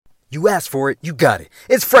You asked for it, you got it.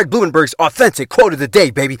 It's Fred Blumenberg's authentic quote of the day,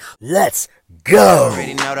 baby. Let's go. You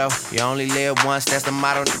already know though, you only live once, that's the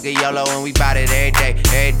motto, nigga YOLO, and we bout it every day,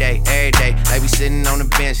 every day, every day. Like we sitting on the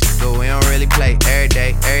bench, but we don't really play every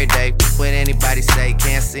day, every day. What anybody say,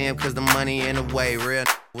 can't see him cause the money in the way, real.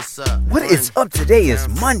 What's up? What is up today is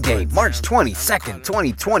Monday, March 22nd,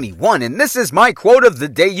 2021, and this is my quote of the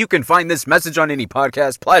day. You can find this message on any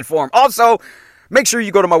podcast platform. Also, make sure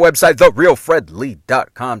you go to my website,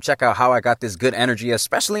 therealfredlee.com. Check out how I got this good energy,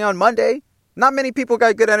 especially on Monday. Not many people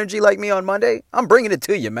got good energy like me on Monday. I'm bringing it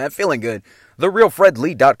to you, man. Feeling good.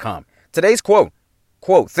 Therealfredlee.com. Today's quote,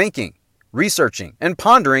 thinking, researching, and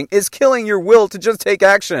pondering is killing your will to just take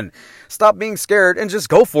action. Stop being scared and just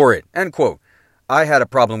go for it. End quote. I had a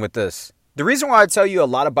problem with this. The reason why I tell you a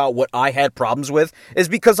lot about what I had problems with is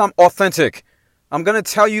because I'm authentic. I'm going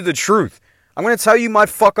to tell you the truth. I'm going to tell you my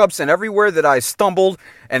fuck-ups and everywhere that I stumbled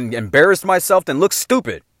and embarrassed myself and looked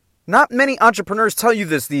stupid. Not many entrepreneurs tell you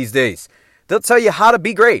this these days. They'll tell you how to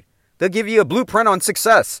be great. They'll give you a blueprint on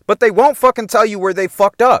success. But they won't fucking tell you where they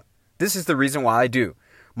fucked up. This is the reason why I do.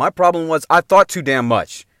 My problem was I thought too damn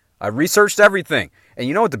much. I researched everything. And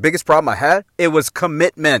you know what the biggest problem I had? It was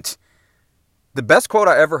commitment. The best quote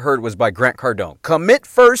I ever heard was by Grant Cardone. Commit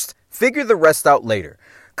first, figure the rest out later.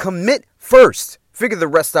 Commit first, figure the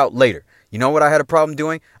rest out later. You know what I had a problem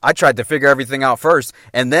doing? I tried to figure everything out first,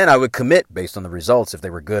 and then I would commit based on the results if they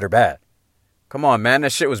were good or bad. Come on, man,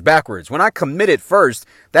 that shit was backwards. When I committed first,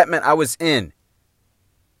 that meant I was in.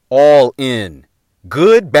 All in.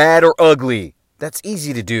 Good, bad, or ugly. That's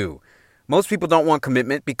easy to do. Most people don't want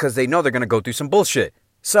commitment because they know they're going to go through some bullshit.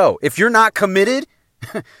 So, if you're not committed,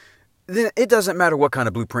 then it doesn't matter what kind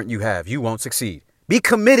of blueprint you have. You won't succeed. Be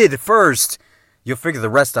committed first. You'll figure the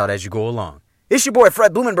rest out as you go along. It's your boy,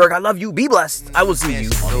 Fred Blumenberg. I love you. Be blessed. I will see you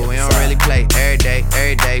on the We other don't side. really play every day,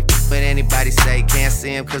 every day. What anybody say, can't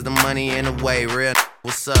see him cause the money in the way, real.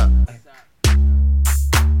 What's up?